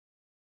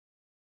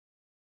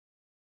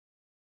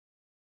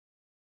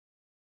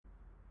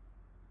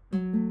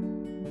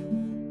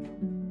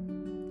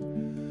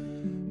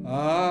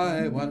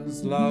I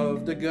once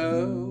loved a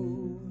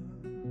girl,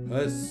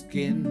 her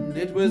skin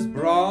it was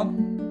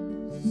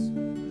bronze,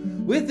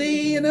 with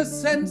the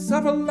innocence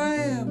of a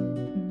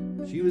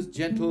lamb, she was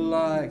gentle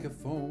like a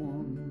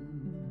fawn.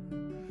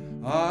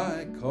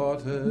 I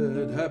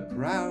courted her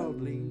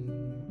proudly,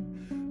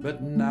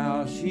 but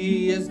now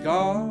she is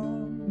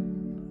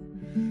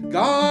gone,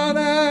 gone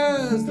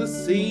as the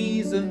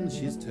season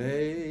she's taken.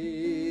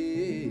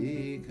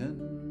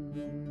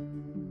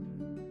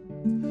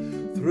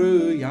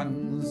 Through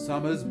young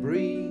summer's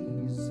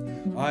breeze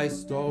I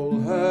stole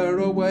her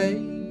away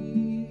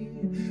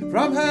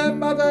from her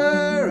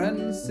mother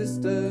and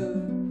sister,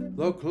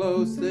 though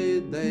close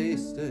did they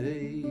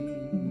stay,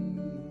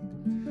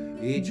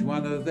 each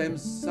one of them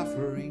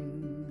suffering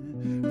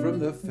from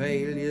the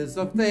failures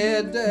of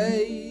their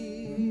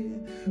day.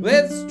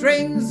 With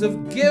strings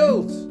of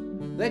guilt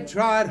they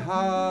tried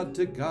hard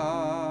to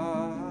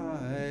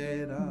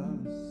guide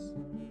us.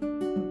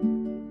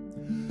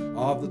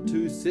 Of the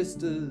two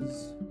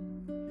sisters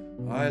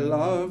I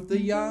loved the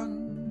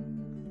young.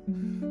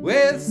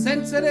 With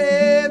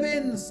sensitive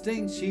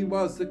instinct she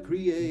was the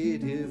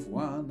creative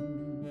one,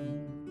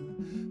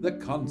 the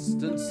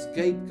constant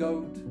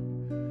scapegoat.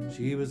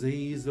 She was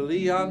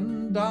easily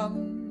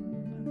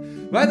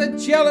undone by the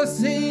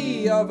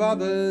jealousy of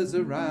others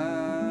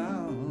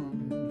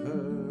around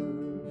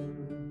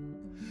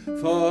her.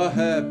 For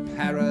her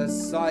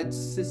parasite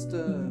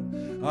sister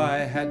I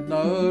had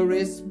no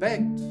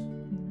respect,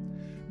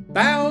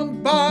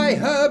 bound by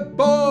her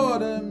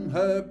boredom,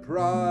 her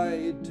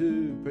pride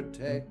to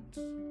protect.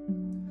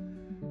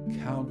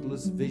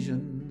 Countless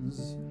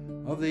visions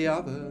of the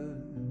other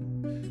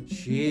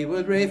she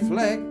would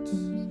reflect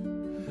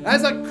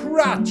as a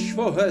crutch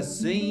for her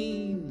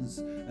scenes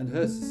and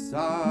her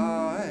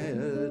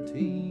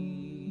society.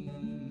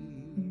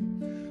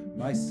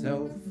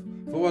 Myself,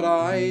 for what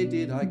I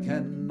did, I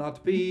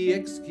cannot be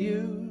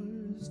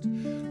excused.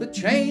 The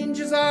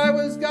changes I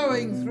was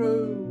going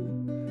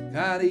through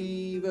can't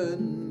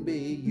even be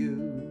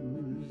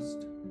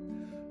used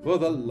for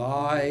the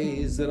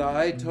lies that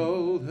I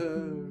told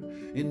her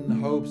in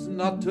hopes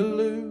not to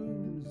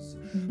lose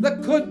the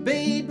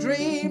could-be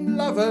dream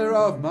lover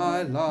of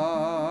my lifetime.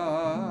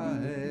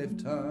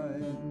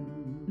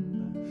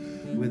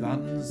 With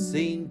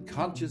unseen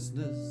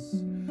consciousness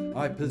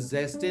I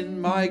possessed in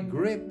my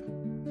grip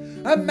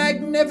a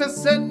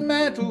magnificent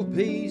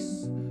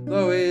mantelpiece,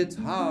 though its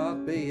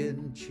heart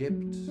being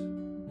chipped,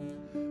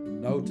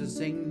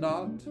 noticing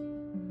not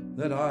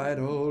that I'd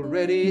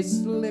already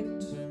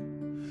slipped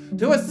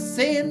to a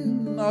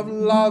sin of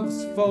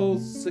love's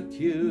false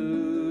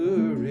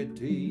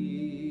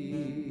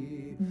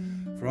security.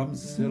 From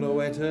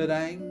silhouetted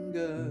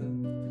anger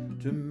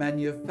to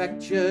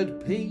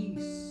manufactured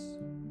peace,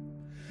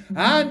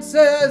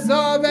 answers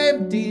of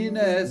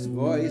emptiness,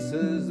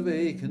 voices,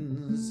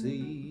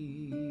 vacancies,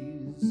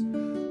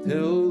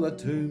 till the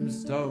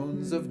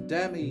tombstones of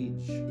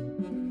damage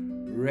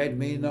read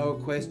me no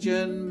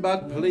question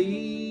but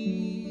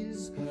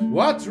please.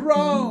 What's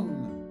wrong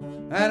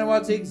and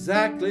what's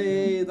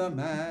exactly the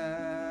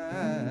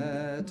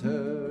matter?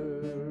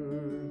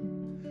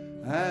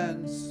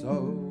 And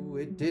so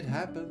it did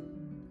happen,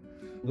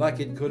 like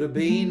it could have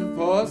been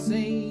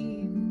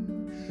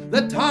foreseen,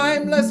 the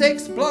timeless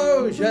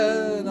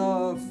explosion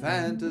of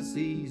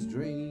fantasy's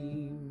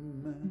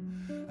dream.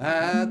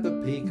 At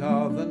the peak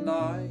of the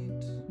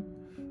night,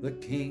 the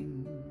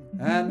king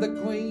and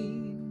the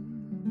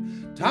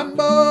queen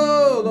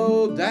tumbled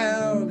all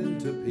down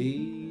into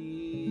pieces.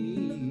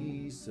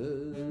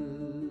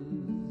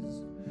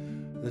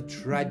 The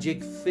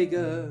tragic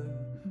figure,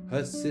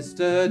 her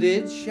sister,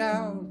 did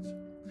shout,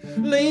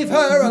 "Leave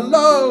her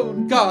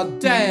alone, God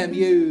damn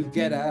you,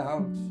 get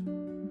out!"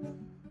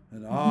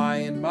 And I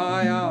in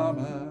my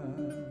armour,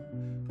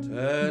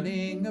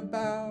 turning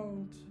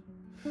about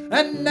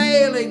and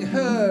nailing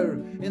her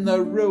in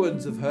the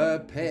ruins of her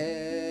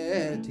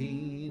pettiness.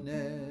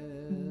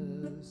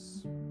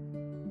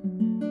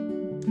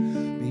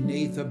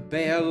 Beneath a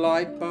bare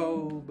light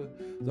bulb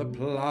the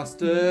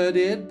plaster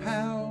did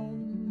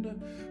pound,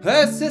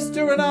 her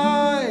sister and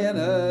I in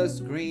a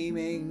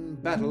screaming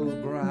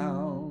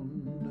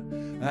battleground,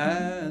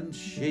 and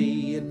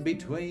she in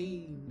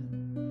between,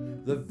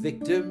 the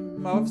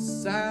victim of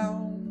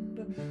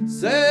sound,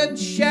 sent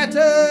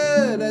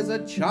shattered as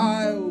a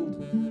child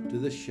to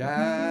the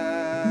shadows.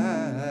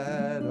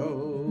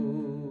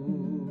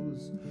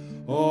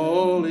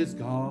 All is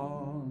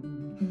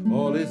gone,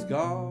 all is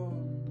gone,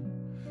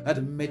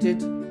 admit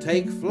it,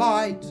 take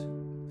flight.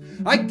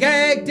 I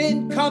gagged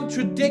in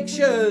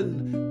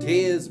contradiction,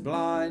 tears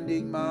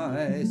blinding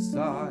my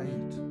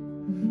sight.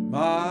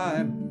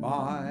 My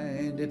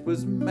mind, it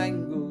was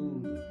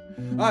mangled,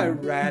 I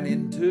ran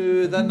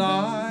into the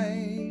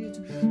night,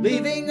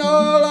 leaving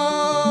all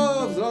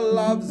of the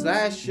love's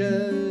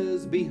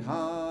ashes behind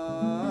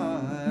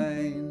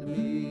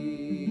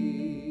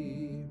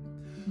me.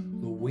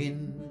 The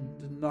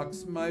wind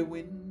knocks my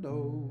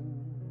window,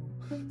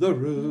 the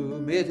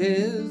room it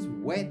is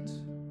wet,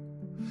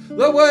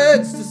 The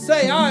words to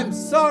say I'm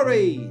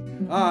sorry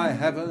I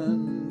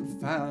haven't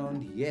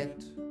found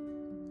yet.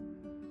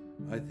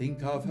 I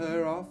think of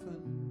her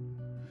often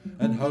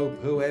and hope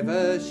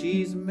whoever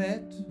she's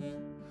met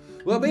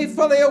will be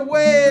fully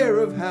aware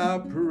of how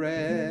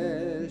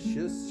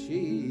precious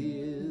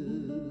she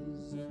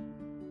is.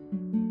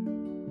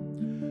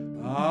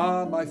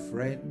 Ah, my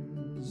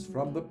friends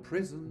from the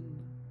prison,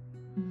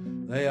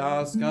 they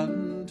ask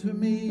unto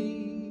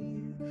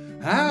me,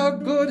 how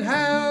good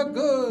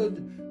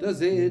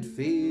does it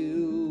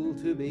feel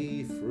to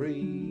be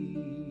free?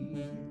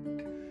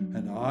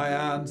 And I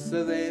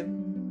answer them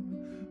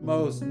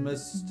most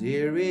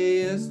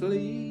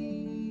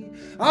mysteriously,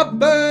 are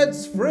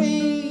birds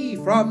free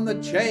from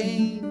the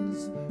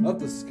chains of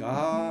the skyway?